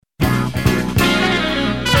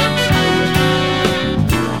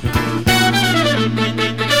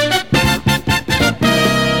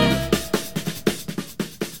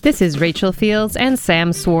This is Rachel Fields and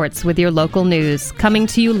Sam Swartz with your local news, coming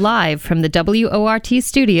to you live from the WORT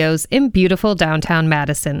studios in beautiful downtown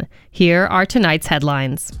Madison. Here are tonight's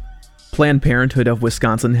headlines. Planned Parenthood of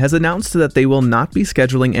Wisconsin has announced that they will not be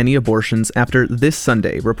scheduling any abortions after this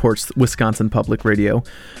Sunday, reports Wisconsin Public Radio.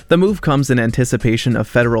 The move comes in anticipation of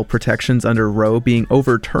federal protections under Roe being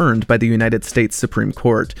overturned by the United States Supreme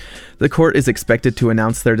Court. The court is expected to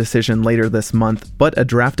announce their decision later this month, but a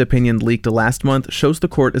draft opinion leaked last month shows the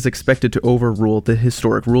court is expected to overrule the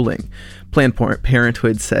historic ruling. Planned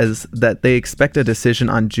Parenthood says that they expect a decision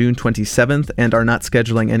on June 27th and are not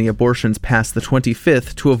scheduling any abortions past the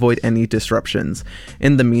 25th to avoid any disruptions.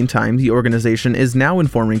 In the meantime, the organization is now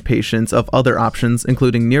informing patients of other options,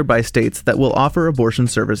 including nearby states that will offer abortion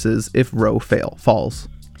services if Roe falls.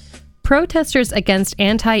 Protesters against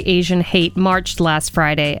anti-Asian hate marched last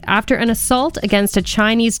Friday after an assault against a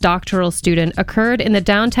Chinese doctoral student occurred in the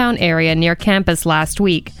downtown area near campus last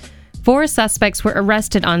week. 4 suspects were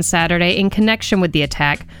arrested on Saturday in connection with the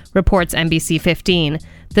attack, reports NBC 15.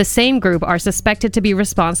 The same group are suspected to be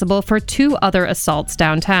responsible for 2 other assaults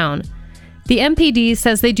downtown. The MPD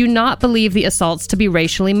says they do not believe the assaults to be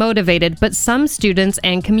racially motivated, but some students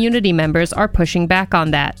and community members are pushing back on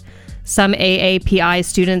that. Some AAPI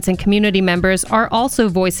students and community members are also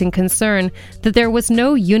voicing concern that there was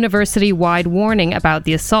no university-wide warning about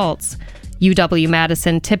the assaults.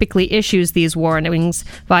 UW-Madison typically issues these warnings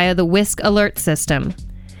via the WISC alert system.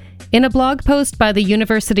 In a blog post by the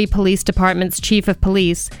University Police Department's Chief of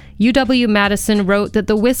Police, UW-Madison wrote that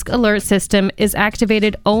the WISC alert system is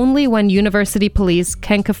activated only when University Police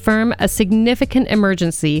can confirm a significant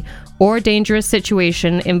emergency or dangerous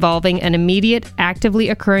situation involving an immediate, actively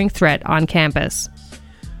occurring threat on campus.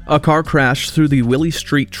 A car crashed through the Willie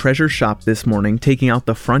Street Treasure Shop this morning, taking out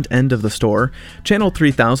the front end of the store. Channel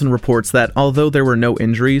 3000 reports that although there were no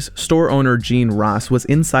injuries, store owner Gene Ross was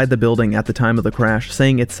inside the building at the time of the crash,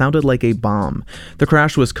 saying it sounded like a bomb. The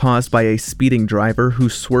crash was caused by a speeding driver who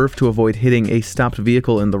swerved to avoid hitting a stopped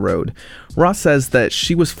vehicle in the road. Ross says that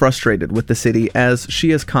she was frustrated with the city as she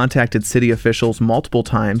has contacted city officials multiple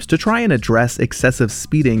times to try and address excessive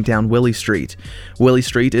speeding down Willie Street. Willie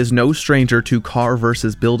Street is no stranger to car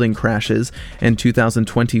versus building crashes. In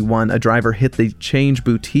 2021, a driver hit the Change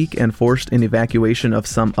Boutique and forced an evacuation of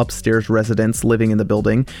some upstairs residents living in the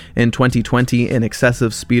building. In 2020, an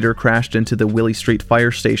excessive speeder crashed into the Willie Street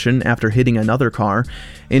fire station after hitting another car.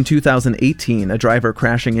 In 2018, a driver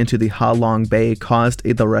crashing into the Ha Long Bay caused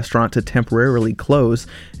the restaurant to temporarily close.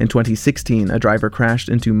 In 2016, a driver crashed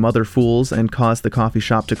into Mother Fools and caused the coffee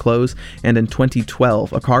shop to close. And in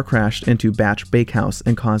 2012, a car crashed into Batch Bakehouse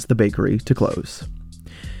and caused the bakery to close.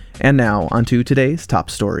 And now, onto today's top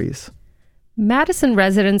stories. Madison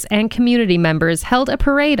residents and community members held a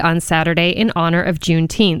parade on Saturday in honor of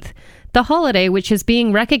Juneteenth. The holiday, which is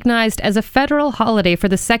being recognized as a federal holiday for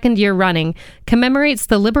the second year running, commemorates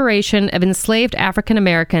the liberation of enslaved African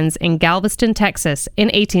Americans in Galveston, Texas in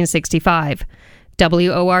 1865.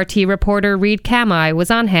 WORT reporter Reed Kamai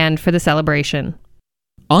was on hand for the celebration.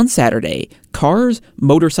 On Saturday, cars,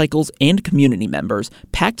 motorcycles, and community members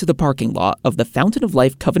packed the parking lot of the Fountain of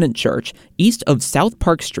Life Covenant Church east of South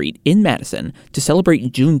Park Street in Madison to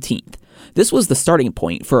celebrate Juneteenth. This was the starting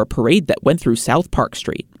point for a parade that went through South Park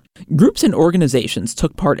Street. Groups and organizations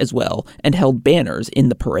took part as well and held banners in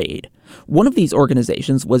the parade. One of these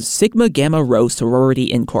organizations was Sigma Gamma Rho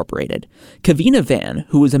Sorority Incorporated. Kavina Van,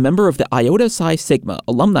 who is a member of the Iota Psi Sigma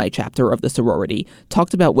alumni chapter of the sorority,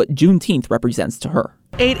 talked about what Juneteenth represents to her.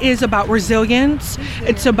 It is about resilience,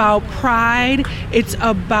 it's about pride, it's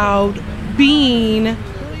about being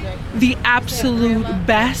the absolute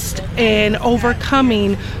best and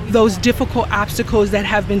overcoming those difficult obstacles that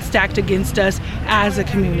have been stacked against us as a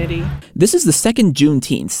community. This is the second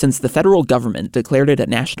Juneteenth since the federal government declared it a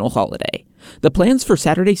national holiday. The plans for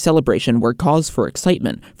Saturday's celebration were cause for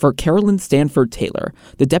excitement for Carolyn Stanford Taylor,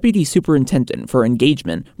 the Deputy Superintendent for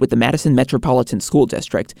Engagement with the Madison Metropolitan School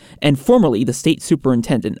District and formerly the State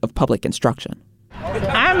Superintendent of Public Instruction.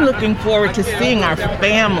 I'm looking forward to seeing our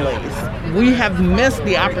families. We have missed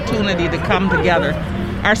the opportunity to come together.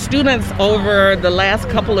 Our students over the last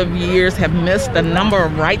couple of years have missed a number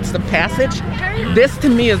of rites of passage. This to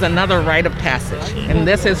me is another rite of passage, and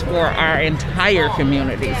this is for our entire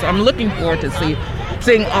community. So I'm looking forward to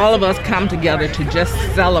seeing all of us come together to just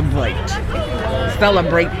celebrate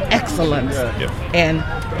excellence and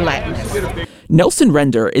Blackness. Nelson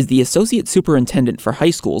Render is the Associate Superintendent for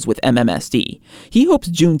High Schools with MMSD. He hopes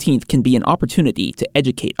Juneteenth can be an opportunity to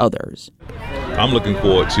educate others. I'm looking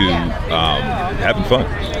forward to having fun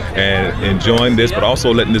and enjoying this, but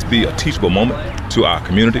also letting this be a teachable moment to our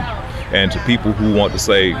community And to people who want to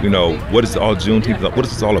say, you know, what is all Juneteenth, what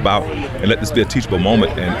is this all about? And let this be a teachable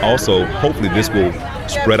moment. And also, hopefully this will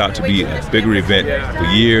spread out to be a bigger event for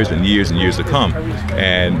years and years and years to come.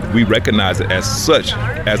 And we recognize it as such,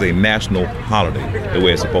 as a national holiday, the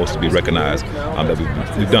way it's supposed to be recognized,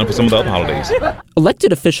 that we've done for some of the other holidays.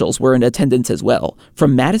 Elected officials were in attendance as well,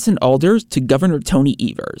 from Madison Alders to Governor Tony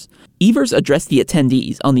Evers. Evers addressed the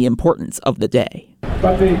attendees on the importance of the day.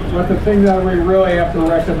 But the thing that we really have to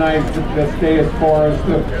recognize this day is for is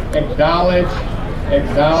to acknowledge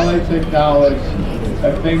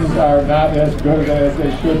that things are not as good as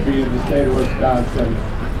they should be in the state of Wisconsin.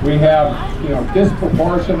 We have,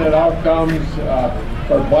 disproportionate outcomes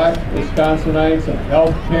for Black Wisconsinites in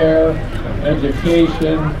health care,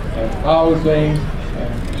 education, and housing,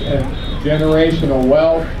 and generational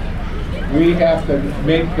wealth. We have to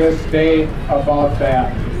make this day about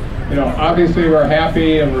that. Obviously we're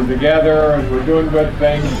happy and we're together and we're doing good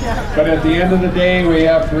things, but at the end of the day, we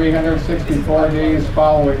have 364 days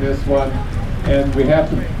following this one, and we have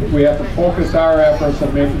to focus our efforts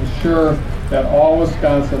on making sure that all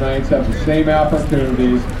Wisconsinites have the same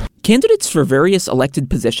opportunities. Candidates for various elected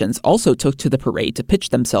positions also took to the parade to pitch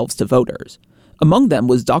themselves to voters. Among them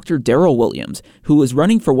was Dr. Darrell Williams, who was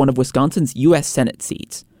running for one of Wisconsin's U.S. Senate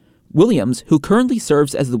seats. Williams, who currently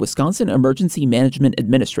serves as the Wisconsin Emergency Management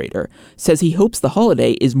Administrator, says he hopes the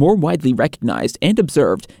holiday is more widely recognized and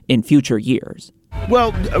observed in future years.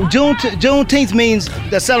 Well, Juneteenth means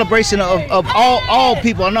the celebration of all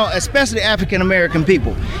people, I know, especially African American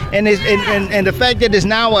people, and the fact that it's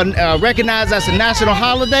now recognized as a national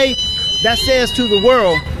holiday, that says to the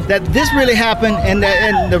world that this really happened, and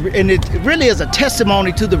it really is a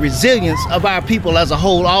testimony to the resilience of our people as a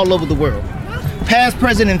whole, all over the world, past,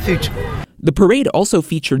 present, and future. The parade also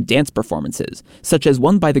featured dance performances, such as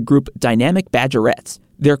one by the group Dynamic Badgerettes.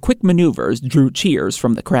 Their quick maneuvers drew cheers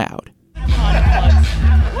from the crowd.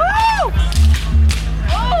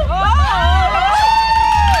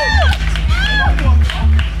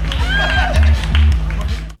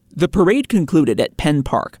 The parade concluded at Penn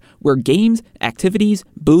Park, where games, activities,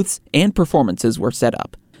 booths, and performances were set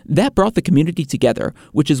up. That brought the community together,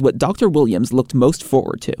 which is what Dr. Williams looked most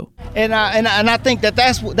forward to. And I think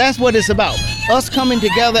that's what it's about. Us coming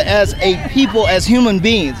together as a people, as human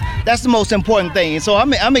beings. That's the most important thing. And so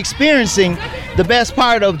I'm experiencing the best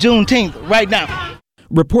part of Juneteenth right now.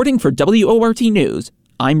 Reporting for WORT News,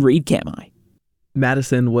 I'm Reed Kamai.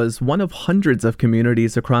 Madison was one of hundreds of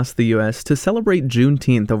communities across the U.S. to celebrate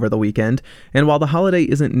Juneteenth over the weekend, and while the holiday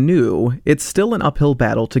isn't new, it's still an uphill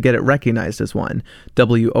battle to get it recognized as one.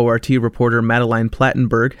 WORT reporter Madeline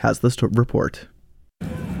Plattenberg has this report.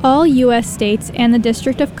 All U.S. states and the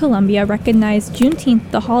District of Columbia recognize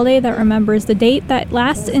Juneteenth, the holiday that remembers the date that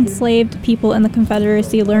last enslaved people in the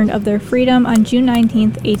Confederacy learned of their freedom on June 19,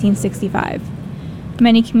 1865.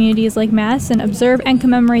 Many communities like Madison observe and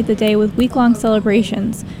commemorate the day with week-long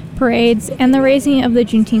celebrations, parades, and the raising of the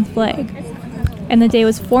Juneteenth flag. And the day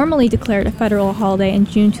was formally declared a federal holiday in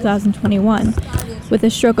June 2021. With the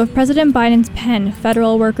stroke of President Biden's pen,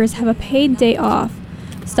 federal workers have a paid day off.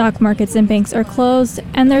 Stock markets and banks are closed,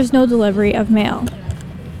 and there's no delivery of mail.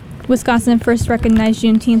 Wisconsin first recognized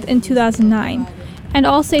Juneteenth in 2009, and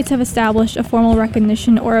all states have established a formal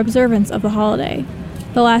recognition or observance of the holiday.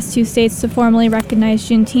 The last two states to formally recognize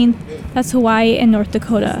Juneteenth, that's Hawaii and North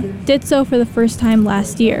Dakota, did so for the first time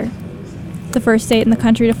last year. The first state in the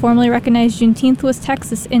country to formally recognize Juneteenth was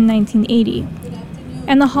Texas in 1980.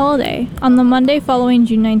 And the holiday, on the Monday following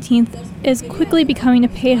June 19th, is quickly becoming a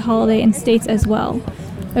paid holiday in states as well,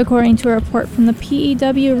 according to a report from the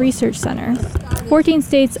PEW Research Center. 14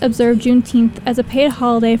 states observed Juneteenth as a paid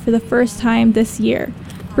holiday for the first time this year,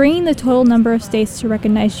 bringing the total number of states to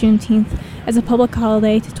recognize Juneteenth as a public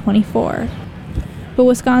holiday to 24. But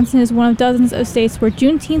Wisconsin is one of dozens of states where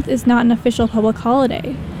Juneteenth is not an official public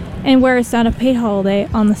holiday, and where it's not a paid holiday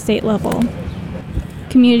on the state level.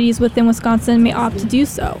 Communities within Wisconsin may opt to do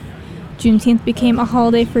so. Juneteenth became a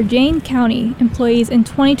holiday for Dane County employees in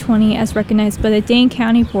 2020 as recognized by the Dane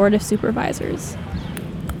County Board of Supervisors.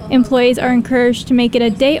 Employees are encouraged to make it a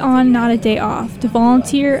day on, not a day off, to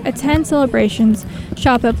volunteer, attend celebrations,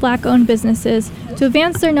 shop at Black-owned businesses, to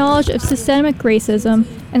advance their knowledge of systemic racism,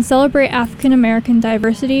 and celebrate African American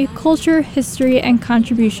diversity, culture, history, and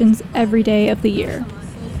contributions every day of the year.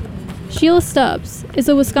 Sheila Stubbs is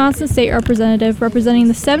a Wisconsin state representative representing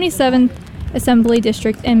the 77th Assembly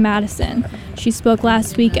District in Madison. She spoke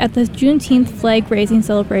last week at the Juneteenth flag-raising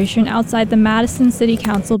celebration outside the Madison City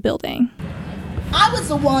Council building. I was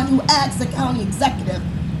the one who asked the county executive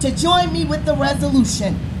to join me with the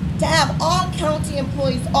resolution to have all county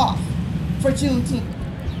employees off for Juneteenth.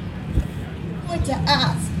 I'm going to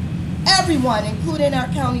ask Everyone, including our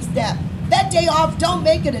county staff, that day off, don't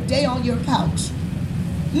make it a day on your couch.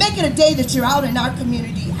 Make it a day that you're out in our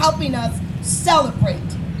community helping us celebrate.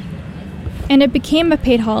 And it became a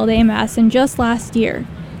paid holiday in Madison just last year.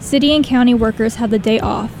 City and county workers had the day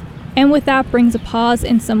off, and with that brings a pause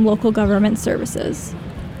in some local government services.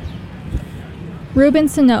 Ruben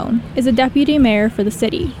Sinone is a deputy mayor for the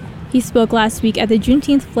city. He spoke last week at the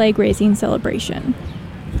Juneteenth flag-raising celebration.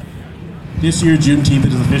 This year, Juneteenth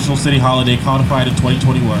is an official city holiday codified in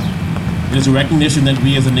 2021. It is a recognition that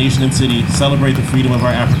we as a nation and city celebrate the freedom of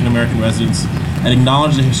our African American residents and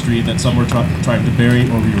acknowledge the history that some were trying to bury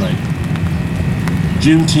or rewrite.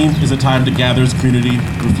 Juneteenth is a time to gather as a community,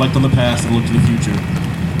 reflect on the past, and look to the future.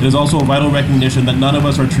 It is also a vital recognition that none of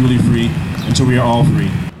us are truly free until we are all free.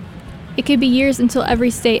 It could be years until every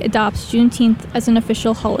state adopts Juneteenth as an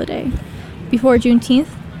official holiday. Before Juneteenth,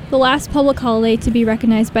 the last public holiday to be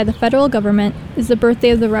recognized by the federal government is the birthday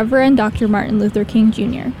of the Reverend Dr. Martin Luther King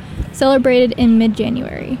Jr., celebrated in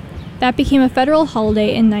mid-January. That became a federal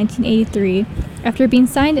holiday in 1983 after being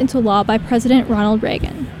signed into law by President Ronald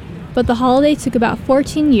Reagan. But the holiday took about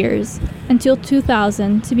 14 years, until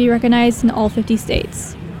 2000, to be recognized in all 50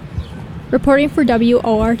 states. Reporting for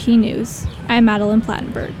WORT News, I'm Madeline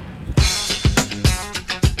Plattenberg.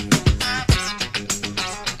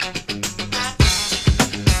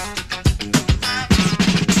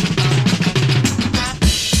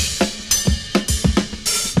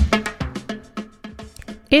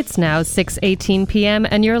 It's now 6:18 p.m.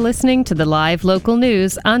 and you're listening to the live local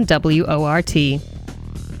news on WORT.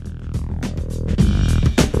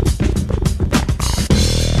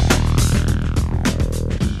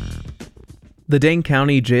 The Dane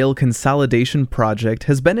County Jail Consolidation Project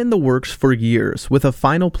has been in the works for years, with a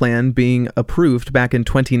final plan being approved back in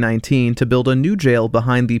 2019 to build a new jail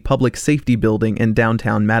behind the Public Safety Building in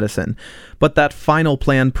downtown Madison. But that final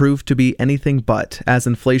plan proved to be anything but, as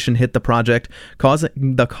inflation hit the project,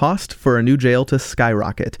 causing the cost for a new jail to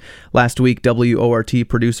skyrocket. Last week, WORT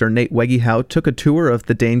producer Nate Wegehout took a tour of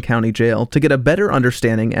the Dane County Jail to get a better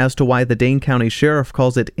understanding as to why the Dane County Sheriff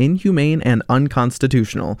calls it inhumane and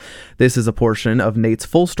unconstitutional. This is a portion of Nate's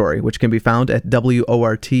full story, which can be found at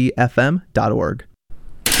WORTFM.org.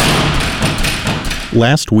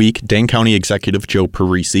 Last week, Dane County Executive Joe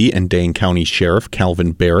Parisi and Dane County Sheriff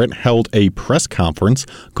Calvin Barrett held a press conference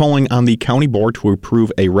calling on the county board to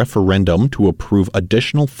approve a referendum to approve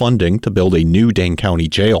additional funding to build a new Dane County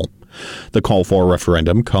jail. The call for a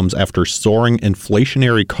referendum comes after soaring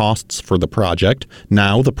inflationary costs for the project.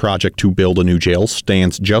 Now the project to build a new jail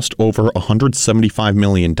stands just over $175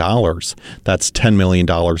 million. That's $10 million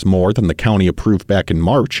more than the county approved back in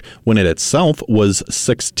March, when it itself was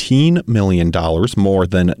 $16 million more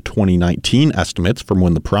than 2019 estimates from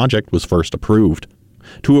when the project was first approved.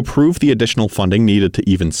 To approve the additional funding needed to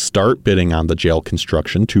even start bidding on the jail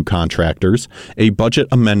construction to contractors, a budget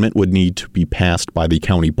amendment would need to be passed by the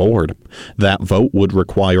county board. That vote would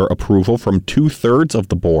require approval from 2/3 of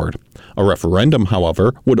the board. A referendum,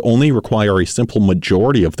 however, would only require a simple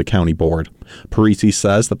majority of the county board. Parisi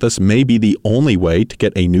says that this may be the only way to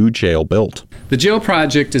get a new jail built. The jail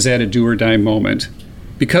project is at a do-or-die moment.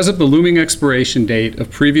 Because of the looming expiration date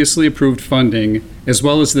of previously approved funding, as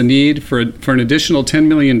well as the need for an additional $10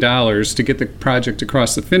 million to get the project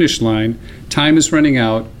across the finish line, time is running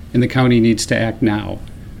out and the county needs to act now.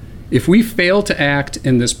 If we fail to act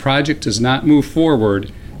and this project does not move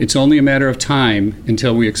forward, it's only a matter of time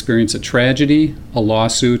until we experience a tragedy, a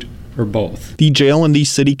lawsuit, or both. The jail in the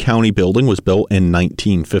city-county building was built in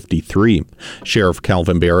 1953. Sheriff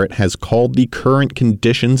Calvin Barrett has called the current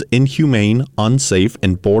conditions inhumane, unsafe,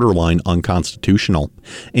 and borderline unconstitutional.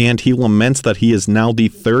 And he laments that he is now the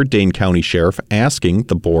third Dane County sheriff asking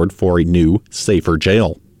the board for a new, safer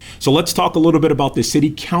jail. So let's talk a little bit about the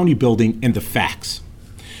city-county building and the facts.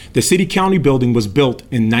 The city-county building was built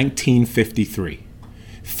in 1953.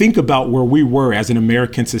 Think about where we were as an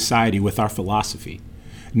American society with our philosophy.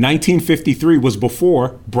 1953 was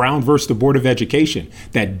before Brown versus the Board of Education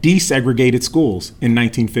that desegregated schools in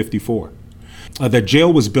 1954. The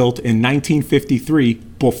jail was built in 1953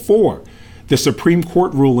 before the Supreme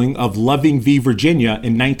Court ruling of Loving v. Virginia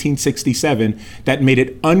in 1967 that made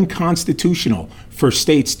it unconstitutional for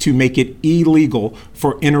states to make it illegal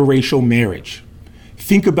for interracial marriage.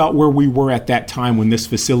 Think about where we were at that time when this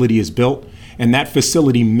facility is built, and that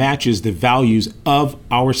facility matches the values of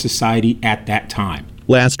our society at that time.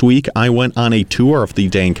 Last week, I went on a tour of the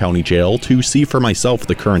Dane County Jail to see for myself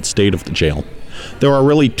the current state of the jail. There are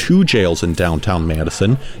really two jails in downtown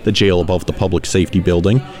Madison, the jail above the Public Safety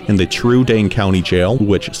Building and the true Dane County Jail,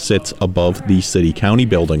 which sits above the City-County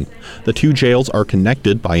Building. The two jails are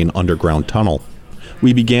connected by an underground tunnel.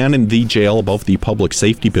 We began in the jail above the Public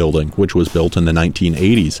Safety Building, which was built in the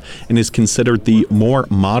 1980s and is considered the more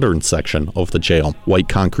modern section of the jail. White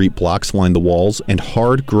concrete blocks line the walls, and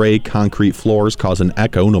hard gray concrete floors cause an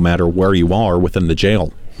echo no matter where you are within the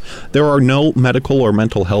jail. There are no medical or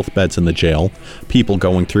mental health beds in the jail. People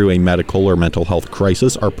going through a medical or mental health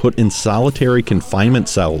crisis are put in solitary confinement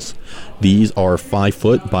cells. These are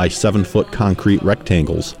 5-foot by 7-foot concrete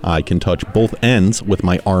rectangles. I can touch both ends with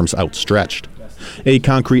my arms outstretched. A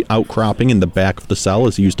concrete outcropping in the back of the cell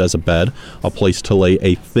is used as a bed, a place to lay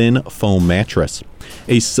a thin foam mattress,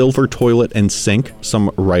 a silver toilet and sink, some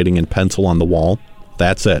writing in pencil on the wall.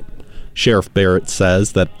 That's it. Sheriff Barrett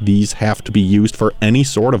says that these have to be used for any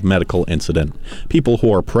sort of medical incident. People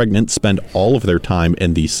who are pregnant spend all of their time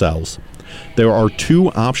in these cells. There are 2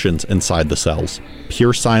 options inside the cells: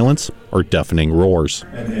 pure silence or deafening roars.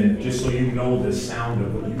 And then just so you know, the sound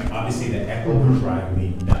of it, obviously the echo will drive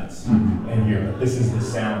me nuts. And here, this is the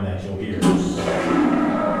sound that you'll hear.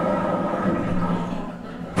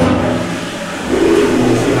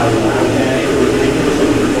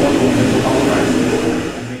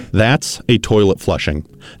 That's a toilet flushing.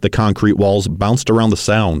 The concrete walls bounced around the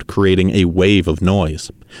sound, creating a wave of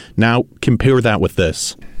noise. Now, compare that with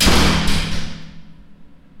this.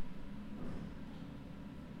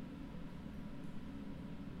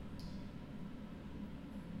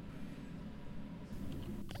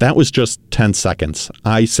 That was just 10 seconds.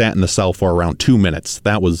 I sat in the cell for around 2 minutes.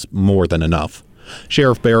 That was more than enough.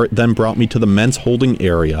 Sheriff Barrett then brought me to the men's holding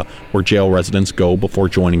area, where jail residents go before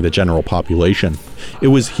joining the general population. It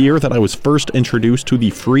was here that I was first introduced to the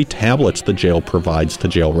free tablets the jail provides to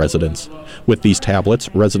jail residents. With these tablets,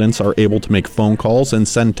 residents are able to make phone calls and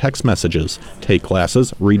send text messages, take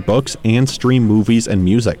classes, read books, and stream movies and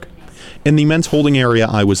music. In the men's holding area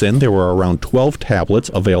I was in, there were around 12 tablets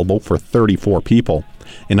available for 34 people.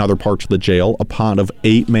 In other parts of the jail, a pod of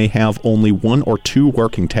 8 may have only 1 or 2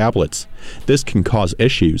 working tablets. This can cause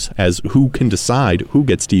issues, as who can decide who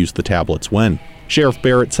gets to use the tablets when? Sheriff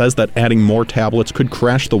Barrett says that adding more tablets could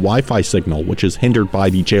crash the Wi-Fi signal, which is hindered by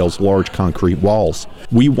the jail's large concrete walls.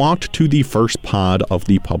 We walked to the first pod of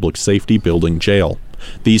the Public Safety Building jail.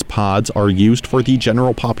 These pods are used for the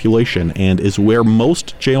general population and is where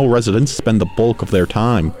most jail residents spend the bulk of their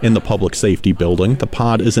time. In the Public Safety Building, the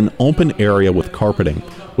pod is an open area with carpeting,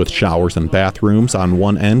 with showers and bathrooms on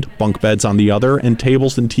one end, bunk beds on the other, and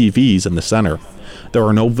tables and TVs in the center. There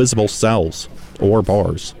are no visible cells or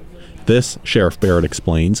bars. This, Sheriff Barrett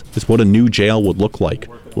explains, is what a new jail would look like,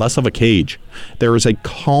 less of a cage. There is a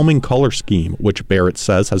calming color scheme, which Barrett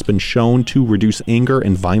says has been shown to reduce anger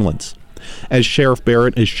and violence. As Sheriff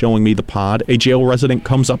Barrett is showing me the pod, a jail resident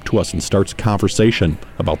comes up to us and starts a conversation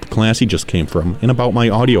about the class he just came from and about my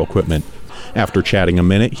audio equipment. After chatting a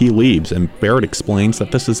minute, he leaves, and Barrett explains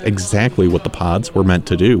that this is exactly what the pods were meant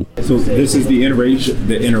to do. So this is the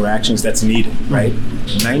interactions that's needed, right?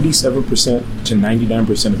 97% to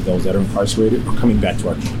 99% of those that are incarcerated are coming back to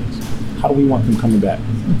our communities. How do we want them coming back?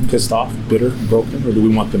 Pissed off, bitter, broken, or do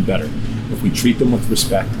we want them better? If we treat them with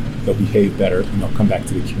respect, they'll behave better and they'll come back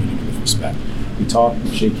to the community with respect. We talk,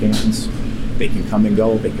 we shake hands, they can come and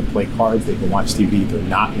go, they can play cards, they can watch TV, they're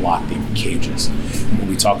not locked in cages. And when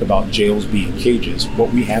we talk about jails being cages,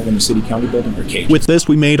 what we have in the city-county building are cages. With this,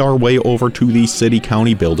 we made our way over to the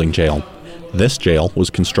city-county building jail. This jail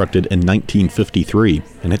was constructed in 1953,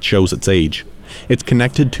 and it shows its age. It's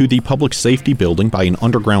connected to the Public Safety Building by an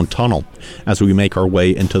underground tunnel. As we make our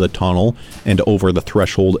way into the tunnel and over the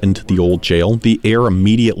threshold into the old jail, the air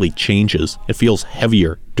immediately changes. It feels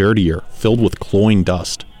heavier, dirtier, filled with cloying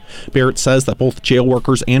dust. Barrett says that both jail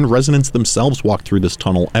workers and residents themselves walk through this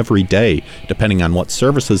tunnel every day, depending on what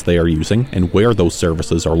services they are using and where those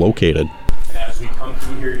services are located. As we come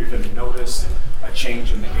through here, you're going to notice a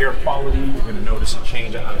change in the air quality. You're going to notice a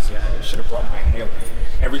change. Honestly, I should have brought my inhaler.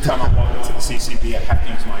 Every time I walk into the CCB, I have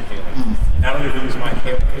to use my inhaler. And I don't even use my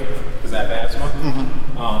inhaler because I have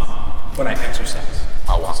asthma, but I exercise.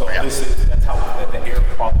 So that's how the air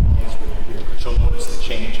quality is really here. But you'll notice the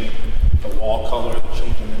change in the wall color, the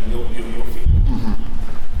change in the you'll feel it.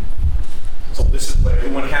 So this is what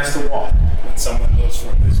everyone has to walk when someone goes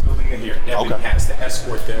from this building to here. Everyone has to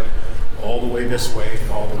escort them all the way this way,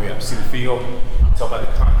 all the way up. See the field? Tell by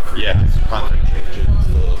the concrete. Yeah, concrete changes.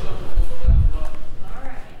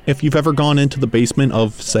 If you've ever gone into the basement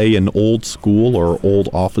of, say, an old school or old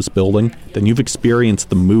office building, then you've experienced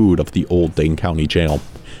the mood of the old Dane County Jail.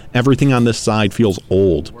 Everything on this side feels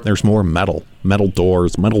old. There's more metal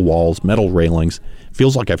doors, metal walls, metal railings. It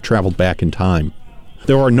feels like I've traveled back in time.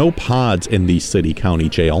 There are no pods in the city county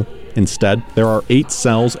jail. Instead, there are 8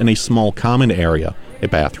 cells in a small common area, a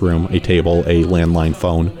bathroom, a table, a landline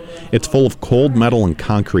phone. It's full of cold metal and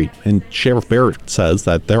concrete, and Sheriff Barrett says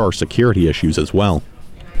that there are security issues as well.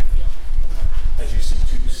 As you see,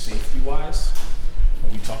 too, safety-wise,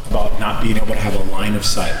 when we talk about not being able to have a line of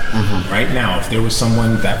sight. Right now, if there was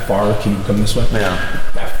someone that far, can you come this way? Yeah.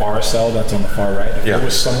 That far cell that's on the far right, if there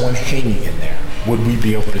was someone hanging in there, would we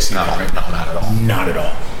be able to see that? Right now, not at all. Not at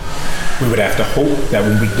all. We would have to hope that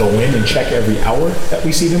when we go in and check every hour that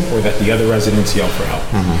we see them, or that the other residents yell for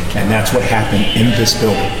help. And that's what happened in this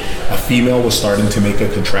building. A female was starting to make a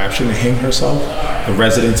contraption to hang herself. The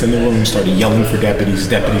residents in the room started yelling for deputies.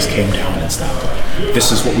 Deputies came down and stopped her.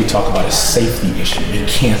 This is what we talk about a safety issue. You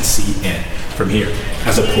can't see in from here,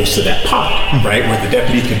 as opposed to that pod, right? Where the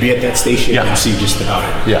deputy could be at that station and see just about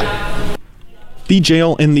it. The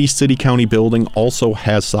jail in the city-county building also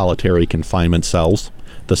has solitary confinement cells.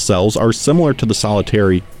 The cells are similar to the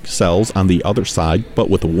solitary cells on the other side, but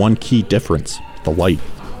with one key difference: the light.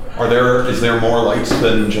 Is there more lights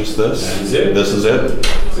than just this? That is it. This is it?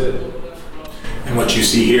 That's it. And what you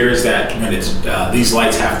see here is that when it's these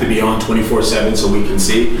lights have to be on 24/7 so we can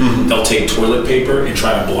see. They'll take toilet paper and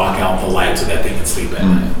try to block out the light so that they can sleep at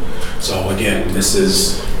night. So again, this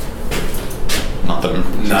is not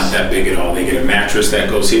that big at all. They get a mattress that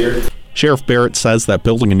goes here. Sheriff Barrett says that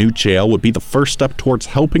building a new jail would be the first step towards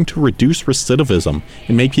helping to reduce recidivism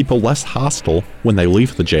and make people less hostile when they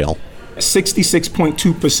leave the jail.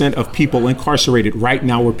 66.2% of people incarcerated right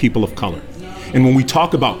now are people of color. And when we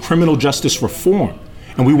talk about criminal justice reform,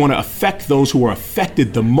 and we want to affect those who are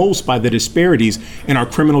affected the most by the disparities in our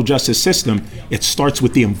criminal justice system, it starts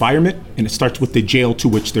with the environment and it starts with the jail to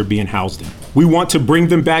which they're being housed in. We want to bring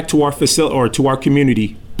them back to our facility or to our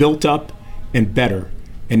community built up and better,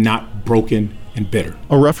 and not broken and bitter.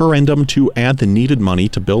 A referendum to add the needed money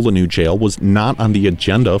to build a new jail was not on the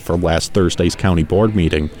agenda for last Thursday's county board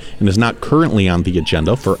meeting and is not currently on the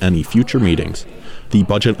agenda for any future meetings. The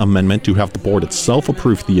budget amendment to have the board itself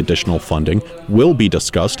approve the additional funding will be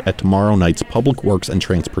discussed at tomorrow night's Public Works and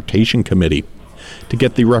Transportation Committee. To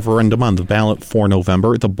get the referendum on the ballot for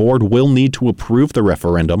November, the board will need to approve the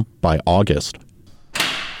referendum by August.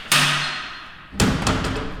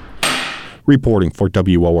 Reporting for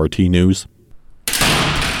WORT News,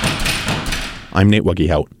 I'm Nate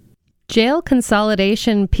Wuggehout. Jail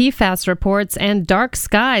consolidation, PFAS reports, and dark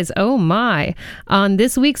skies. Oh my. On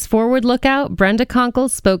this week's Forward Lookout, Brenda Conkle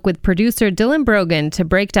spoke with producer Dylan Brogan to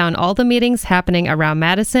break down all the meetings happening around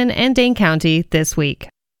Madison and Dane County this week.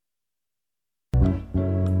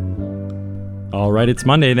 All right, it's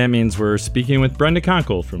Monday. That means we're speaking with Brenda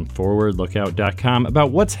Conkle from ForwardLookout.com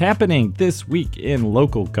about what's happening this week in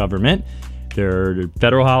local government. There's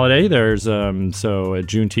federal holiday. There's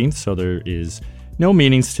Juneteenth, so there is no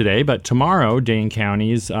meetings today, but tomorrow, Dane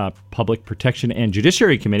County's Public Protection and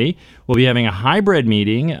Judiciary Committee will be having a hybrid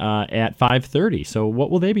meeting at 5:30. So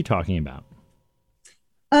what will they be talking about?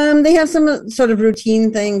 They have some sort of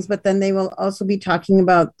routine things, but then they will also be talking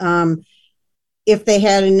about if they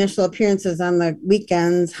had initial appearances on the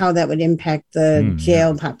weekends, how that would impact the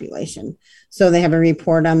jail population. So they have a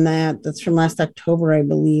report on that. That's from last October, I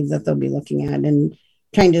believe, that they'll be looking at and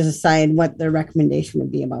trying to decide what their recommendation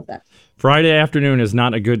would be about that. Friday afternoon is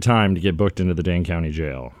not a good time to get booked into the Dane County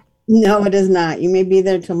Jail. No, it is not. You may be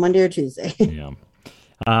there till Monday or Tuesday. Yeah.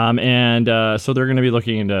 So they're going to be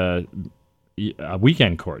looking into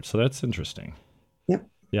weekend court. So that's interesting. Yep.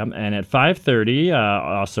 Yep. And at 5:30,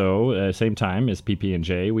 also same time as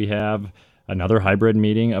PP&J, we have another hybrid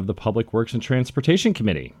meeting of the Public Works and Transportation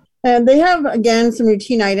Committee. They have, again, some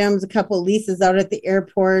routine items, a couple of leases out at the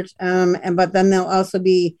airport, but then they'll also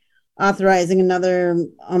be authorizing another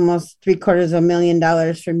almost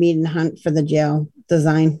 $750,000 for Mead and Hunt for the jail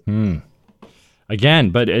design.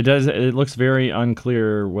 Again, but it looks very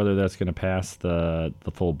unclear whether that's going to pass the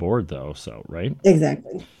full board, though. So, right?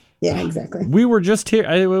 Exactly. Yeah, exactly. We were just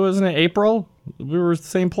here. Wasn't it April? We were the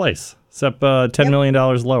same place, except $10 million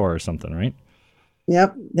lower or something, right?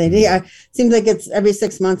 Yep, they do. Seems like it's every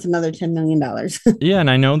 6 months another $10 million. Yeah, and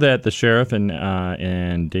I know that the sheriff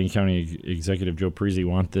and Dane County Executive Joe Parisi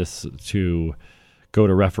want this to go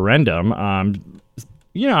to referendum. I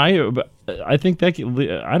think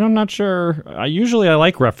that I'm not sure. I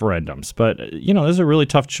like referendums, but this is a really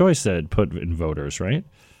tough choice to put in voters, right?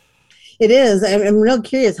 It is. I'm real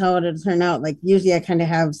curious how it'll turn out. Like usually, I kind of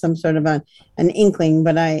have some sort of an inkling,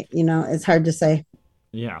 but it's hard to say.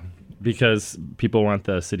 Yeah. Because people want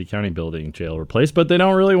the city-county building jail replaced, but they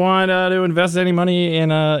don't really want to invest any money in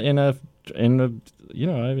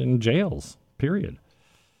jails. Period.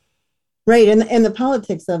 Right, and the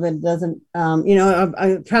politics of it doesn't.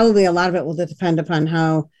 Probably a lot of it will depend upon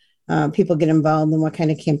how people get involved and what kind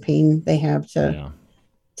of campaign they have to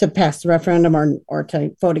to pass the referendum or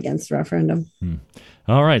to vote against the referendum.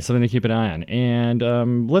 All right, something to keep an eye on.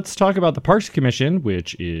 And let's talk about the Parks Commission,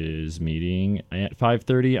 which is meeting at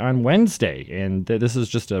 5:30 on Wednesday. And this is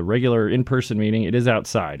just a regular in-person meeting. It is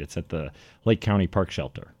outside. It's at the Lake County Park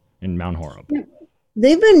Shelter in Mount Horeb. Yeah.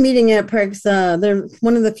 They've been meeting at parks. They're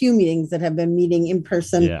one of the few meetings that have been meeting in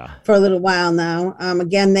person for a little while now.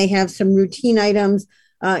 Again, they have some routine items,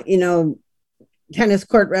 tennis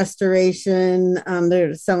court restoration.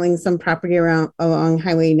 They're selling some property along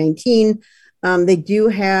Highway 19. They do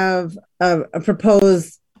have a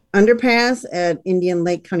proposed underpass at Indian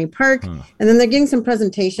Lake County Park. And then they're getting some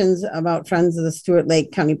presentations about Friends of the Stewart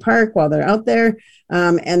Lake County Park while they're out there.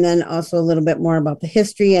 And then also a little bit more about the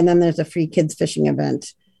history. And then there's a free kids fishing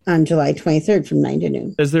event on July 23rd from 9 to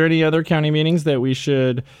noon. Is there any other county meetings that we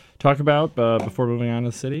should talk about before moving on to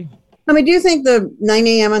the city? I do think the 9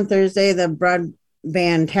 a.m. on Thursday, the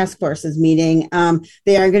Broadband Task Force is meeting.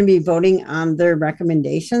 They are going to be voting on their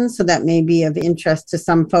recommendations, so that may be of interest to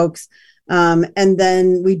some folks. And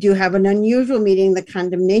then we do have an unusual meeting, the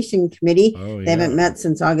Condemnation Committee. They haven't met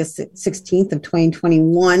since August 16th of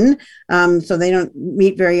 2021. So they don't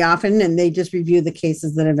meet very often, and they just review the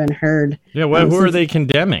cases that have been heard. Yeah, who are they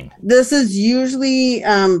condemning? This is usually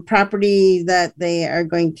property that they are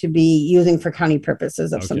going to be using for county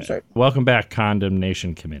purposes of some sort. Welcome back,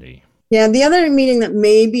 Condemnation Committee. Yeah, the other meeting that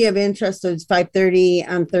may be of interest is 5:30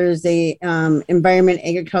 on Thursday. Environment,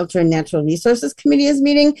 Agriculture, and Natural Resources Committee is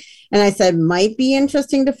meeting. And I said might be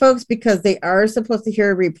interesting to folks because they are supposed to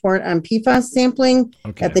hear a report on PFAS sampling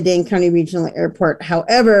at the Dane County Regional Airport.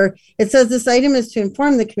 However, it says this item is to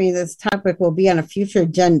inform the committee that this topic will be on a future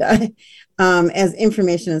agenda as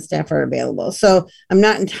information and staff are available. So I'm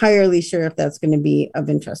not entirely sure if that's going to be of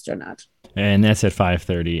interest or not. And that's at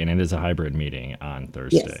 5:30, and it is a hybrid meeting on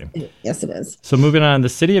Thursday. Yes, it is. So moving on, the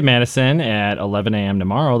City of Madison at 11 a.m.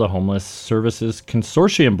 tomorrow, the Homeless Services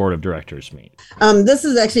Consortium Board of Directors meet. This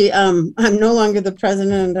is actually, I'm no longer the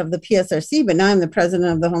president of the PSRC, but now I'm the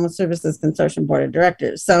president of the Homeless Services Consortium Board of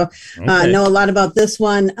Directors. So I know a lot about this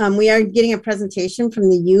one. We are getting a presentation from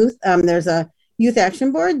the youth. There's a Youth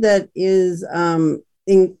Action Board that is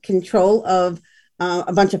in control of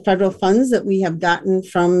a bunch of federal funds that we have gotten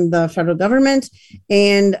from the federal government.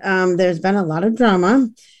 And there's been a lot of drama.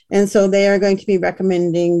 And so they are going to be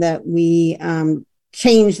recommending that we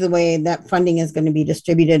change the way that funding is going to be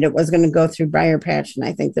distributed. It was going to go through Briar Patch, and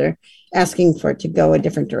I think they're asking for it to go a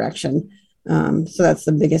different direction. So that's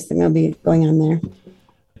the biggest thing that'll be going on there.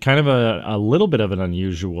 Kind of a little bit of an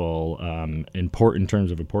unusual in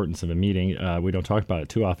terms of importance of a meeting. We don't talk about it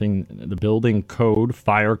too often. The Building Code,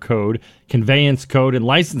 Fire Code, Conveyance Code, and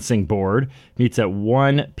Licensing Board meets at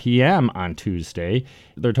 1 p.m. on Tuesday.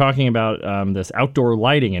 They're talking about this outdoor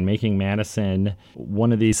lighting and making Madison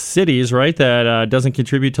one of these cities, right, that doesn't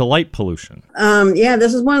contribute to light pollution.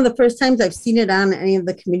 This is one of the first times I've seen it on any of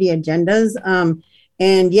the committee agendas.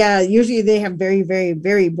 And usually they have very, very,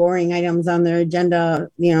 very boring items on their agenda,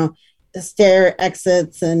 the stair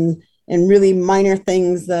exits and really minor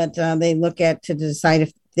things that they look at to decide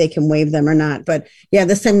if they can waive them or not. But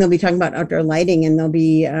this time they'll be talking about outdoor lighting, and they'll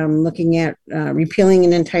be looking at repealing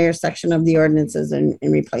an entire section of the ordinances and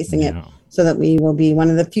replacing it so that we will be one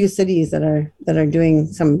of the few cities that are doing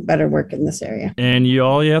some better work in this area. And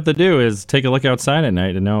all you have to do is take a look outside at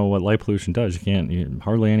night to know what light pollution does.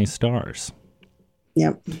 Hardly any stars.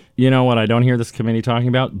 Yep. You know what I don't hear this committee talking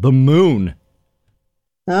about? The moon.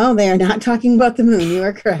 Oh, they are not talking about the moon. You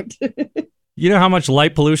are correct. You know how much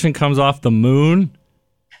light pollution comes off the moon?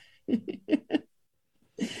 You'll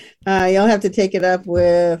have to take it up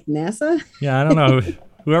with NASA. Yeah, I don't know.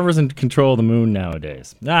 Whoever's in control of the moon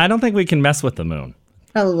nowadays. No, I don't think we can mess with the moon.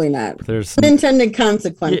 Probably not. There's unintended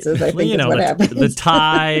consequences, I think is what happens. The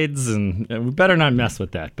tides, and we better not mess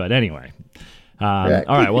with that. But anyway. All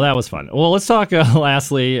right. Well, that was fun. Well, let's talk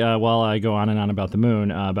lastly, while I go on and on about the moon,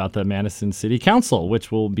 about the Madison City Council,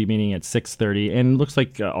 which will be meeting at 6:30. And looks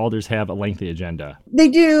like alders have a lengthy agenda. They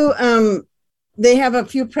do. They have a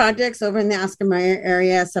few projects over in the Oscar Mayer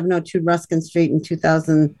area, 702 Ruskin Street and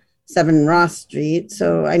 2007 Ross Street.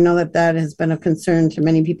 So I know that has been of concern to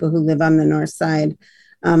many people who live on the north side.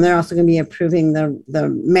 They're also going to be approving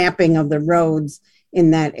the mapping of the roads in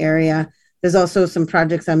that area. There's also some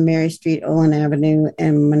projects on Mary Street, Olin Avenue,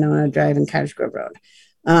 and Monona Drive and Cottage Grove Road.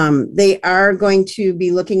 They are going to be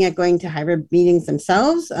looking at going to hybrid meetings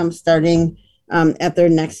themselves, starting at their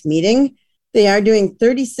next meeting. They are doing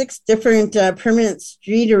 36 different permanent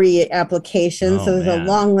streetery applications. So there's a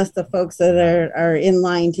long list of folks that are in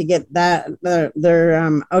line to get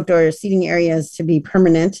their outdoor seating areas to be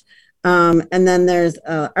permanent. And then there's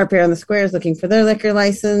Art Bear on the Square is looking for their liquor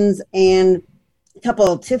license, and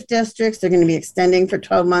couple of TIF districts they're going to be extending for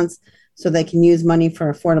 12 months so they can use money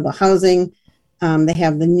for affordable housing. They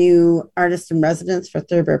have the new artist in residence for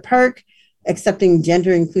Thurber Park, accepting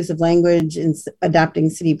gender-inclusive language and adopting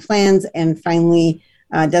city plans, and finally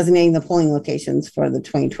designating the polling locations for the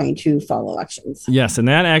 2022 fall elections. Yes, and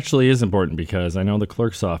that actually is important because I know the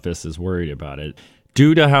clerk's office is worried about it.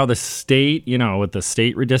 Due to how the state, with the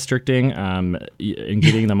state redistricting and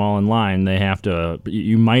getting them all in line,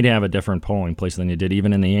 you might have a different polling place than you did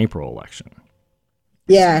even in the April election.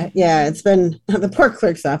 Yeah, it's been the poor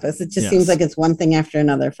clerk's office. It just seems like it's one thing after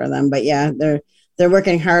another for them. But yeah, they're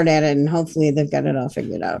working hard at it, and hopefully they've got it all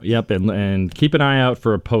figured out. Yep, and keep an eye out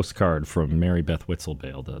for a postcard from Mary Beth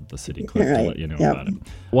Witzelbale, the city clerk, to let you know about it.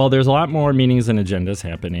 Well, there's a lot more meetings and agendas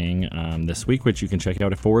happening this week, which you can check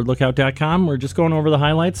out at forwardlookout.com. We're just going over the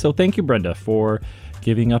highlights. So thank you, Brenda, for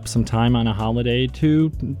giving up some time on a holiday to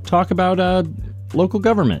talk about local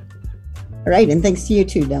government. All right, and thanks to you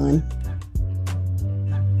too, Dylan.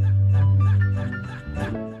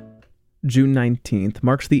 June 19th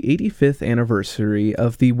marks the 85th anniversary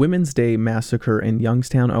of the Women's Day massacre in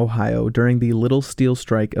Youngstown, Ohio during the Little Steel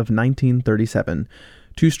Strike of 1937.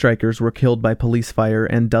 2 strikers were killed by police fire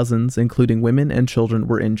and dozens, including women and children,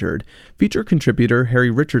 were injured. Feature contributor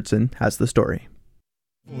Harry Richardson has the story.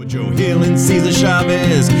 For Joe Hill and Cesar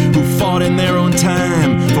Chavez, who fought in their own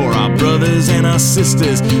time, for our brothers and our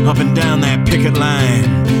sisters up and down that picket line,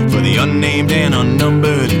 for the unnamed and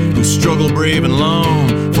unnumbered who struggle brave and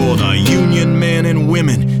long, for the Union men and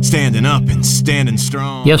women standing up and standing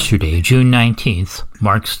strong. Yesterday, June 19th,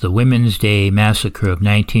 marks the Women's Day massacre of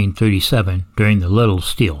 1937 during the Little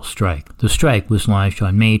Steel Strike. The strike was launched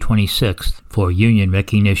on May 26th for union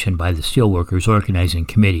recognition by the Steelworkers Organizing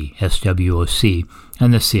Committee, SWOC,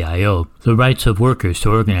 and the CIO, the rights of workers to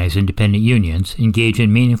organize independent unions, engage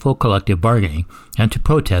in meaningful collective bargaining, and to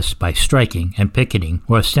protest by striking and picketing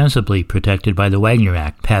were ostensibly protected by the Wagner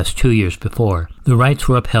Act passed 2 years before. The rights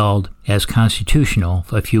were upheld as constitutional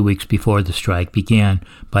a few weeks before the strike began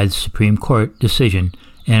by the Supreme Court decision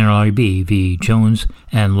NLRB v. Jones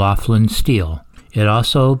and Laughlin Steel. It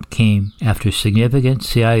also came after significant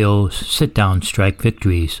CIO sit-down strike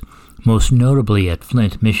victories, most notably at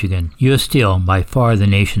Flint, Michigan. U.S. Steel, by far the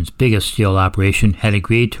nation's biggest steel operation, had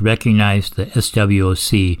agreed to recognize the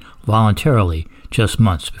SWOC voluntarily just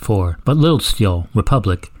months before. But Little Steel,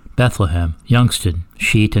 Republic, Bethlehem, Youngstown,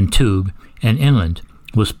 Sheet and Tube, and Inland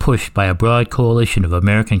was pushed by a broad coalition of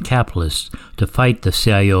American capitalists to fight the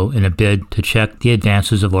CIO in a bid to check the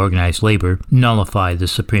advances of organized labor, nullify the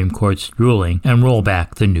Supreme Court's ruling, and roll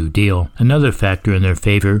back the New Deal. Another factor in their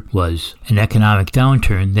favor was an economic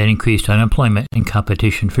downturn that increased unemployment and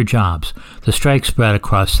competition for jobs. The strike spread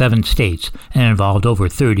across 7 states and involved over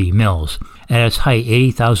 30 mills. At its height,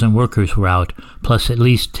 80,000 workers were out, plus at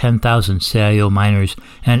least 10,000 CIO miners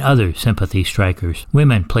and other sympathy strikers.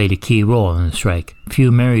 Women played a key role in the strike.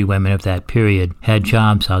 Few married women of that period had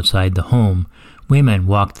jobs outside the home. Women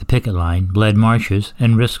walked the picket line, led marches,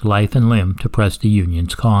 and risked life and limb to press the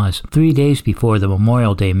union's cause. 3 days before the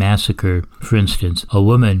Memorial Day massacre, for instance, a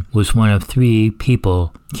woman was one of 3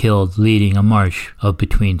 people killed leading a march of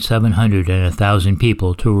between 700 and 1,000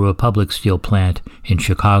 people to a Republic Steel plant in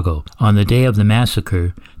Chicago. On the day of the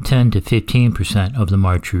massacre, 10 to 15% of the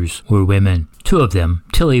marchers were women. 2 of them,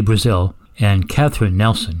 Tilly Brazil and Catherine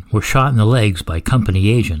Nelson, were shot in the legs by company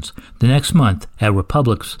agents. The next month, at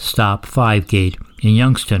Republic's Stop 5 gate in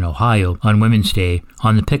Youngstown, Ohio, on Women's Day,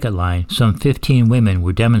 on the picket line, some 15 women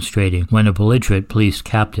were demonstrating when a belligerent police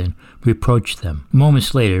captain reproached them.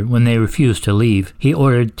 Moments later, when they refused to leave, he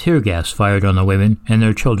ordered tear gas fired on the women and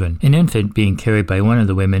their children. An infant being carried by one of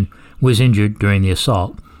the women was injured during the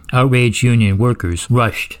assault. Outraged union workers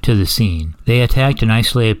rushed to the scene. They attacked an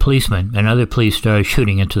isolated policeman, and other police started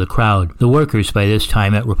shooting into the crowd. The workers, by this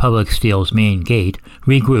time at Republic Steel's main gate,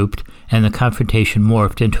 regrouped, and the confrontation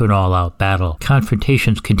morphed into an all-out battle.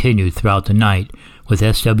 Confrontations continued throughout the night, with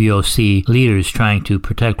SWOC leaders trying to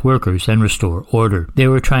protect workers and restore order. They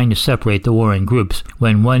were trying to separate the warring groups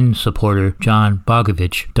when one supporter, John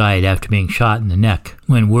Bogovich, died after being shot in the neck.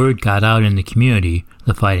 When word got out in the community,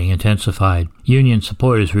 the fighting intensified. Union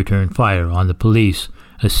supporters returned fire on the police,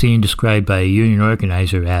 a scene described by a union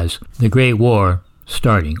organizer as the Great War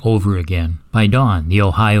starting over again. By dawn, the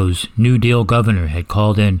Ohio's New Deal governor had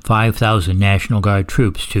called in 5,000 National Guard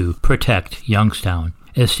troops to protect Youngstown.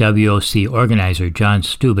 SWOC organizer John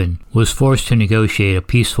Steuben was forced to negotiate a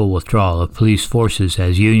peaceful withdrawal of police forces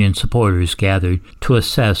as union supporters gathered to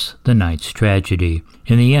assess the night's tragedy.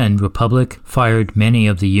 In the end, Republic fired many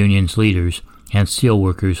of the union's leaders and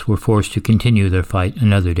steelworkers were forced to continue their fight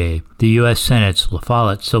another day. The U.S. Senate's La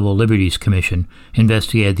Follette Civil Liberties Commission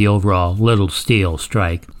investigated the overall Little Steel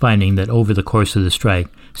strike, finding that over the course of the strike,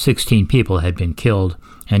 16 people had been killed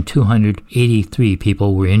and 283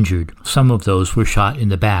 people were injured. Some of those were shot in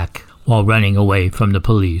the back while running away from the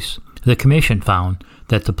police. The commission found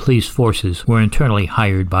that the police forces were internally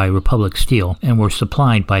hired by Republic Steel and were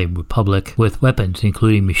supplied by Republic with weapons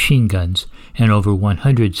including machine guns and over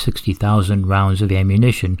 160,000 rounds of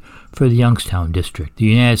ammunition for the Youngstown district. The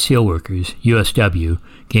United Steelworkers, USW,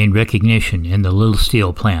 gained recognition in the Little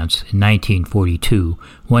Steel plants in 1942,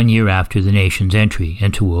 1 year after the nation's entry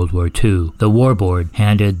into World War II. The War Board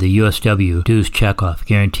handed the USW dues checkoff,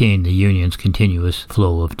 guaranteeing the union's continuous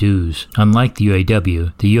flow of dues. Unlike the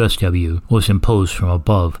UAW, the USW was imposed from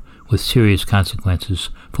above, with serious consequences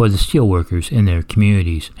for the steelworkers in their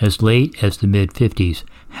communities. As late as the mid-50s,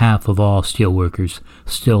 half of all steelworkers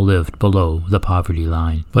still lived below the poverty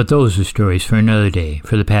line. But those are stories for another day.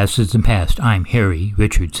 For the Past is in Past, I'm Harry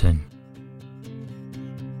Richardson.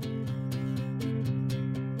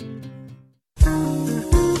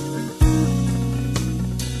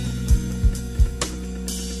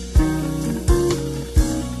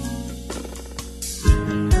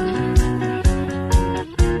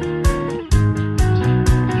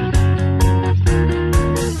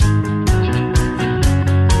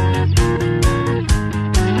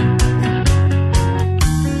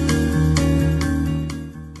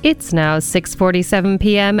 It's now 6:47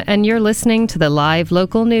 p.m. and you're listening to the live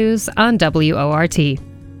local news on WORT.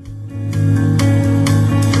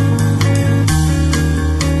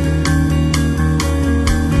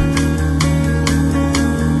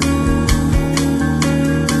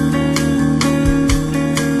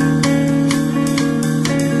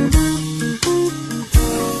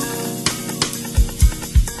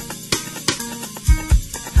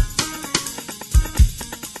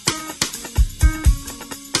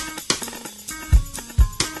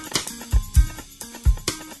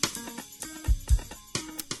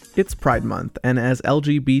 It's Pride Month, and as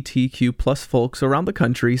LGBTQ plus folks around the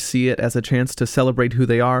country see it as a chance to celebrate who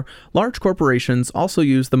they are, large corporations also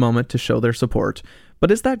use the moment to show their support.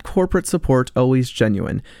 But is that corporate support always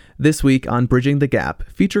genuine? This week on Bridging the Gap,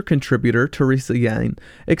 feature contributor Teresa Yang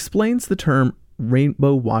explains the term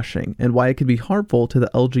rainbow washing and why it can be harmful to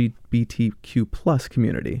the LGBTQ plus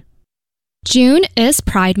community. June is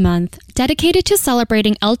Pride Month, dedicated to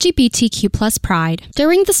celebrating LGBTQ+ pride.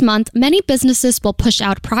 During this month, many businesses will push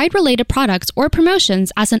out pride-related products or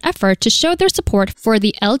promotions as an effort to show their support for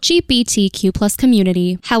the LGBTQ+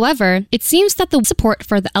 community. However, it seems that the support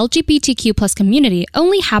for the LGBTQ+ community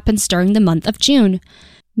only happens during the month of June.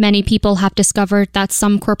 Many people have discovered that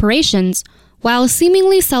some corporations, while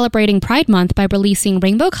seemingly celebrating Pride Month by releasing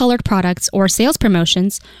rainbow-colored products or sales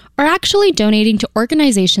promotions, are actually donating to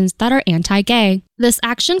organizations that are anti-gay. This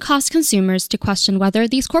action caused consumers to question whether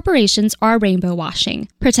these corporations are rainbow washing,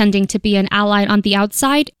 pretending to be an ally on the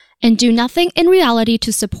outside and do nothing in reality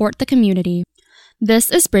to support the community.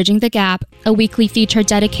 This is Bridging the Gap, a weekly feature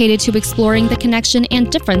dedicated to exploring the connection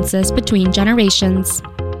and differences between generations.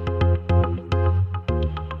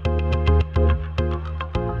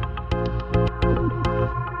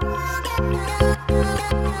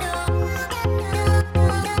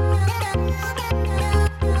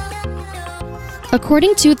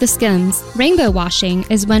 According to The Skims, rainbow washing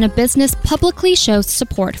is when a business publicly shows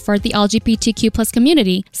support for the LGBTQ+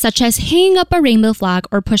 community, such as hanging up a rainbow flag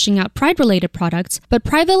or pushing out pride-related products, but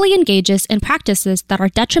privately engages in practices that are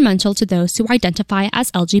detrimental to those who identify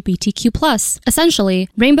as LGBTQ+. Essentially,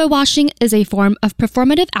 rainbow washing is a form of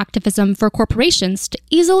performative activism for corporations to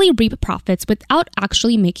easily reap profits without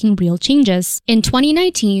actually making real changes. In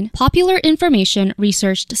 2019, Popular Information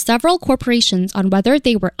researched several corporations on whether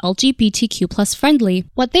they were LGBTQ+ friendly.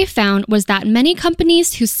 What they found was that many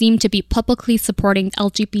companies who seemed to be publicly supporting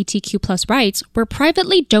LGBTQ+ rights were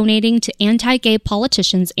privately donating to anti-gay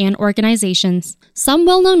politicians and organizations. Some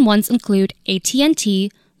well-known ones include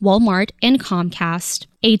AT&T, Walmart, and Comcast.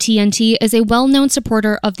 AT&T is a well-known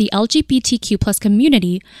supporter of the LGBTQ+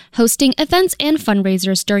 community, hosting events and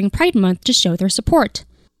fundraisers during Pride Month to show their support.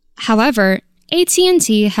 However,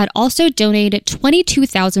 AT&T had also donated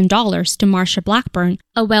 $22,000 to Marsha Blackburn,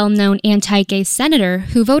 a well-known anti-gay senator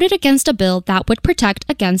who voted against a bill that would protect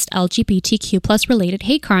against LGBTQ+ related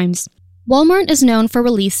hate crimes. Walmart is known for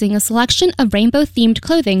releasing a selection of rainbow-themed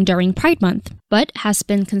clothing during Pride Month, but has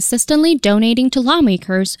been consistently donating to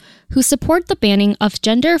lawmakers who support the banning of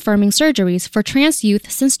gender-affirming surgeries for trans youth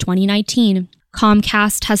since 2019.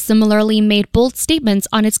 Comcast has similarly made bold statements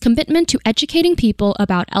on its commitment to educating people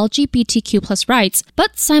about LGBTQ+ rights,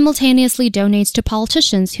 but simultaneously donates to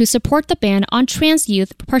politicians who support the ban on trans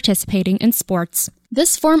youth participating in sports.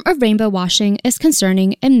 This form of rainbow washing is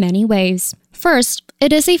concerning in many ways. First,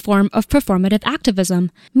 it is a form of performative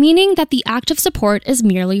activism, meaning that the act of support is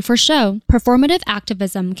merely for show. Performative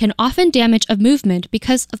activism can often damage a movement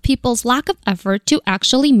because of people's lack of effort to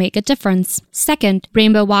actually make a difference. Second,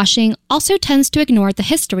 rainbow washing also tends to ignore the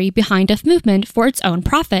history behind a movement for its own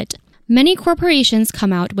profit. Many corporations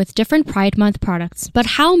come out with different Pride Month products,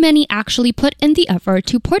 but how many actually put in the effort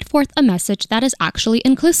to put forth a message that is actually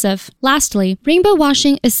inclusive? Lastly, rainbow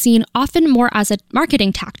washing is seen often more as a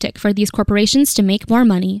marketing tactic for these corporations to make more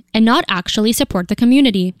money and not actually support the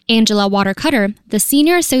community. Angela Watercutter, the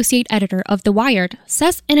senior associate editor of The Wired,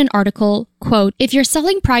 says in an article, quote, "If you're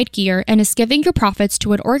selling Pride gear and is giving your profits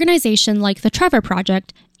to an organization like the Trevor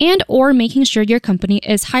Project, and or making sure your company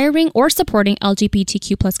is hiring or supporting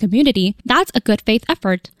LGBTQ+ community, that's a good faith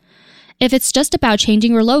effort. If it's just about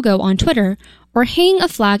changing your logo on Twitter or hanging a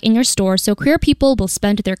flag in your store so queer people will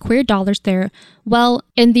spend their queer dollars there, well,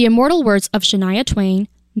 in the immortal words of Shania Twain,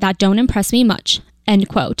 that don't impress me much," end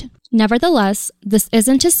quote. Nevertheless, this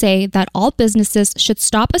isn't to say that all businesses should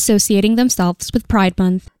stop associating themselves with Pride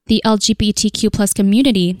Month. The LGBTQ+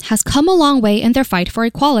 community has come a long way in their fight for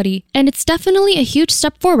equality, and it's definitely a huge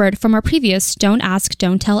step forward from our previous Don't Ask,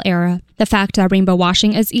 Don't Tell era. The fact that rainbow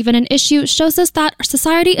washing is even an issue shows us that our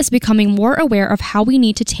society is becoming more aware of how we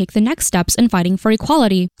need to take the next steps in fighting for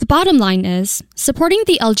equality. The bottom line is, supporting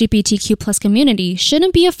the LGBTQ+ community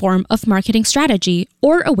shouldn't be a form of marketing strategy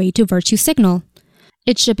or a way to virtue signal.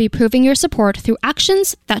 It should be proving your support through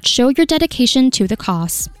actions that show your dedication to the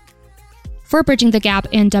cause. For Bridging the Gap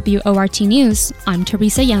and WORT News, I'm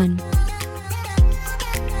Teresa Yun.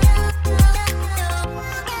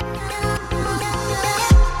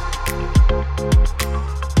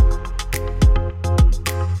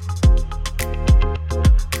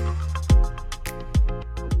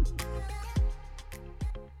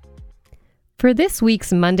 For this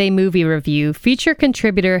week's Monday Movie Review, feature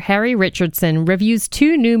contributor Harry Richardson reviews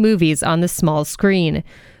 2 new movies on the small screen.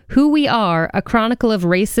 Who We Are, A Chronicle of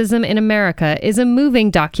Racism in America is a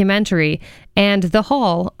moving documentary, and The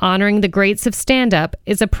Hall, Honoring the Greats of Stand-Up,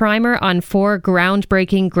 is a primer on 4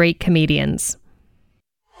 groundbreaking great comedians.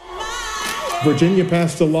 Virginia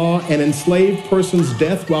passed a law, an enslaved person's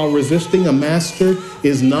death while resisting a master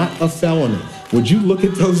is not a felony. Would you look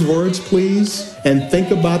at those words, please, and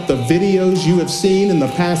think about the videos you have seen in the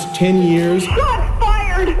past 10 years? Got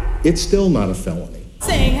fired! It's still not a felony.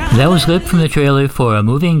 That was clip from the trailer for a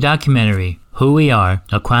moving documentary, Who We Are,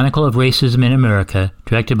 A Chronicle of Racism in America,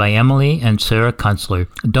 directed by Emily and Sarah Kunstler,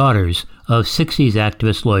 daughters of 60s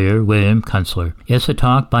activist lawyer William Kunstler. It's a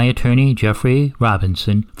talk by attorney Jeffrey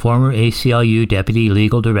Robinson, former ACLU deputy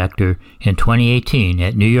legal director, in 2018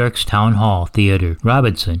 at New York's Town Hall Theater.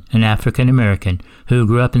 Robinson, an African American who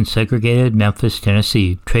grew up in segregated Memphis,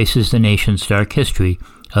 Tennessee, traces the nation's dark history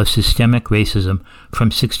of systemic racism from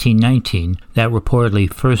 1619, that reportedly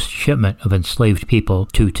first shipment of enslaved people,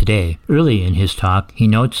 to today. Early in his talk, he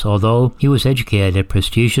notes although he was educated at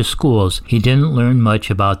prestigious schools, he didn't learn much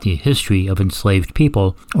about the history of enslaved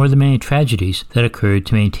people or the many tragedies that occurred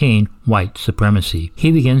to maintain white supremacy. He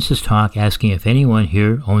begins his talk asking if anyone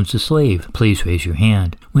here owns a slave. Please raise your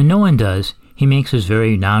hand. When no one does, he makes his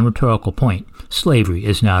very non-rhetorical point. Slavery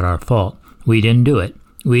is not our fault. We didn't do it.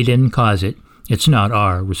 We didn't cause it. It's not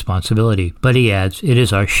our responsibility. But he adds, it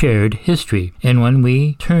is our shared history. And when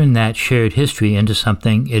we turn that shared history into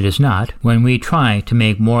something it is not, when we try to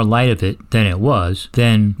make more light of it than it was,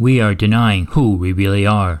 then we are denying who we really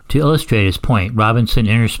are. To illustrate his point, Robinson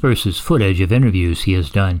intersperses footage of interviews he has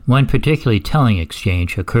done. One particularly telling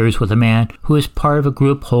exchange occurs with a man who is part of a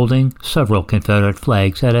group holding several Confederate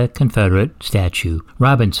flags at a Confederate statue.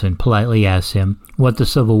 Robinson politely asks him what the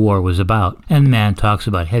Civil War was about, and the man talks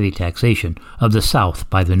about heavy taxation of the South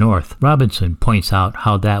by the North. Robinson points out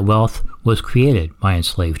how that wealth was created by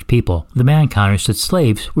enslaved people. The man counters that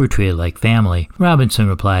slaves were treated like family. Robinson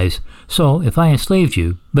replies, so if I enslaved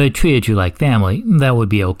you, but treated you like family, that would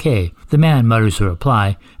be okay. The man mutters a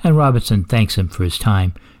reply, and Robinson thanks him for his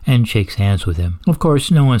time and shakes hands with him. Of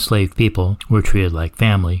course, no enslaved people were treated like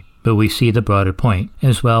family, but we see the broader point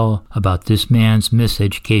as well about this man's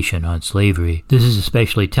miseducation on slavery. This is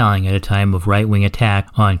especially telling at a time of right-wing attack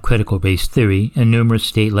on critical race theory and numerous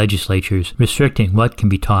state legislatures restricting what can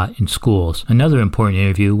be taught in schools. Another important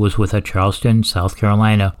interview was with a Charleston, South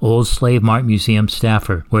Carolina Old Slave Mart Museum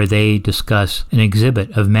staffer, where they discuss an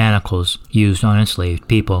exhibit of manacles used on enslaved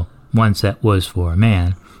people. One set was for a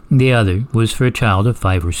man, The other was for a child of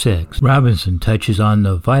 5 or 6. Robinson touches on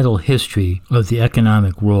the vital history of the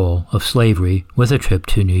economic role of slavery with a trip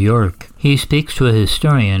to New York. He speaks to a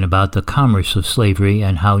historian about the commerce of slavery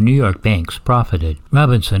and how New York banks profited.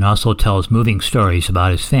 Robinson also tells moving stories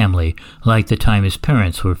about his family, like the time his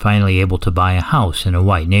parents were finally able to buy a house in a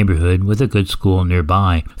white neighborhood with a good school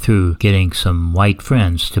nearby through getting some white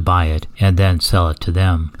friends to buy it and then sell it to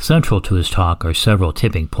them. Central to his talk are several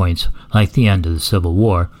tipping points, like the end of the Civil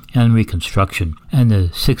War and Reconstruction, and the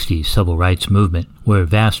 60s civil rights movement, where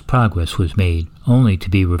vast progress was made, only to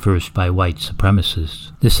be reversed by white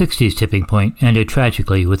supremacists. The 60s tipping point ended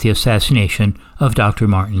tragically with the assassination of Dr.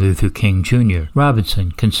 Martin Luther King Jr.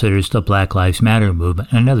 Robinson considers the Black Lives Matter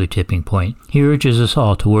movement another tipping point. He urges us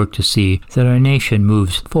all to work to see that our nation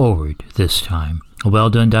moves forward this time. A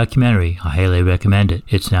well-done documentary. I highly recommend it.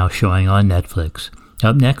 It's now showing on Netflix.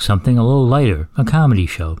 Up next, something a little lighter, a comedy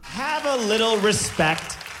show. Have a little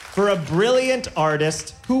respect for a brilliant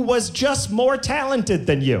artist who was just more talented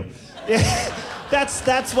than you.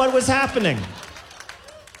 That's what was happening.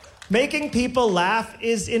 Making people laugh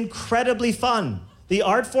is incredibly fun. The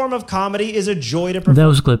art form of comedy is a joy to perform. That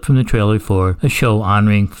was a clip from the trailer for a show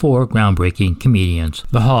honoring 4 groundbreaking comedians.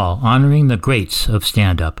 The Hall, honoring the greats of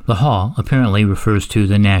stand-up. The Hall apparently refers to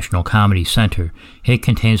the National Comedy Center. It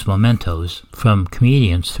contains mementos from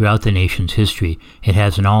comedians throughout the nation's history. It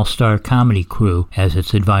has an all-star comedy crew as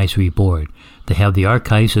its advisory board. They have the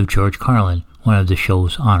archives of George Carlin, one of the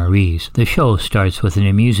show's honorees. The show starts with an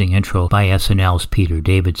amusing intro by SNL's Peter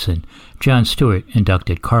Davidson. Jon Stewart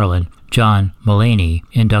inducted Carlin. John Mulaney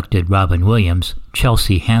inducted Robin Williams,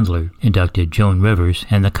 Chelsea Handler inducted Joan Rivers,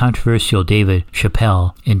 and the controversial David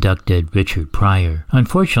Chappelle inducted Richard Pryor.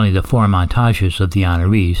 Unfortunately, the 4 montages of the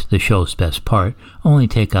honorees, the show's best part, only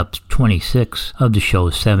take up 26 of the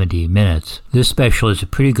show's 70 minutes. This special is a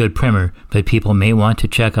pretty good primer, but people may want to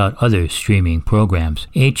check out other streaming programs.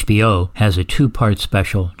 HBO has a 2-part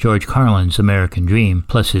special, George Carlin's American Dream,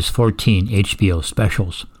 plus his 14 HBO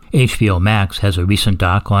specials. HBO Max has a recent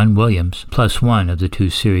doc on Williams, plus 1 of the 2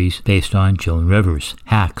 series based on Joan Rivers,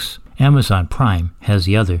 Hacks. Amazon Prime has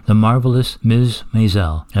the other, The Marvelous Ms.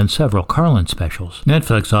 Maisel, and several Carlin specials.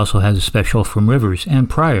 Netflix also has a special from Rivers and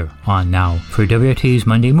Pryor on now. For WRT's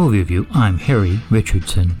Monday Movie Review, I'm Harry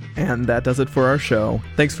Richardson. And that does it for our show.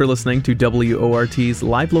 Thanks for listening to WORT's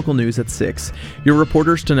Live Local News at 6. Your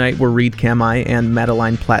reporters tonight were Reed Kamai and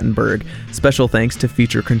Madeline Plattenberg. Special thanks to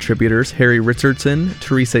feature contributors Harry Richardson,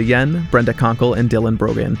 Teresa Yen, Brenda Conkle, and Dylan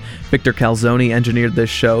Brogan. Victor Calzoni engineered this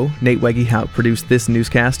show, Nate Weggehout produced this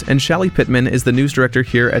newscast, and Shelly Pittman is the news director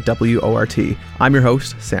here at WORT. I'm your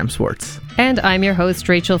host, Sam Swartz. And I'm your host,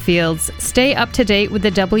 Rachel Fields. Stay up to date with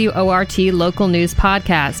the WORT Local News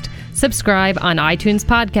Podcast. Subscribe on iTunes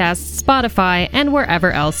Podcasts, Spotify, and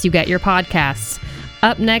wherever else you get your podcasts.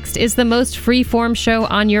 Up next is the most free-form show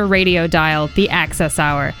on your radio dial, The Access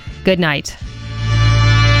Hour. Good night.